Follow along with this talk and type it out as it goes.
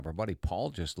Our buddy Paul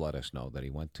just let us know that he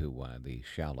went to the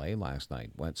Chalet last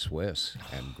night, went Swiss,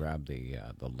 and grabbed the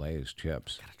Lay's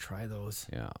chips. Gotta try those.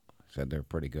 Yeah, said they're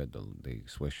pretty good, the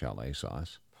Swiss Chalet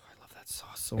sauce. Oh, I love that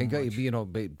sauce so And, much. you know,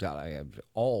 I have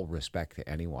all respect to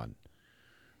anyone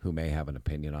who may have an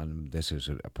opinion on them. This is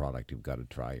a product you've got to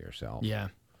try yourself. Yeah.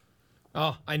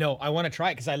 Oh, I know. I want to try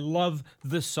it because I love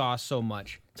the sauce so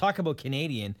much. Talk about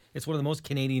Canadian. It's one of the most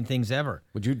Canadian things ever.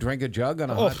 Would you drink a jug on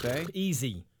a hot day?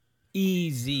 Easy.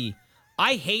 Easy.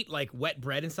 I hate like wet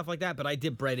bread and stuff like that, but I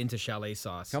dip bread into Chalet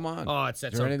sauce. Come on. Oh, that's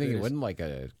Is so there anything good. you wouldn't, like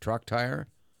a truck tire?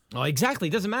 Oh, exactly.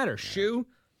 Doesn't matter. Shoe.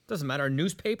 Doesn't matter.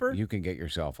 Newspaper. You can get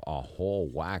yourself a whole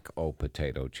whack o'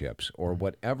 potato chips or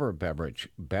whatever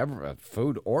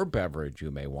food or beverage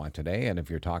you may want today. And if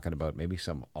you're talking about maybe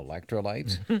some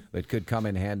electrolytes that could come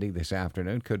in handy this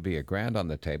afternoon, could be a grand on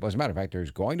the table. As a matter of fact,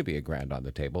 there's going to be a grand on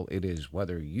the table. It is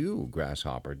whether you,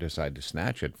 Grasshopper, decide to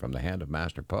snatch it from the hand of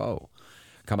Master Poe.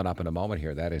 Coming up in a moment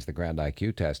here, that is the Grand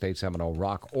IQ test. 870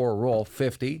 rock or roll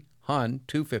 50. Hun,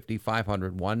 $250,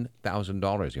 $500,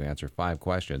 $1,000. You answer 5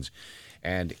 questions,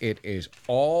 and it is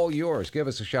all yours. Give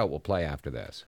us a shout. We'll play after this.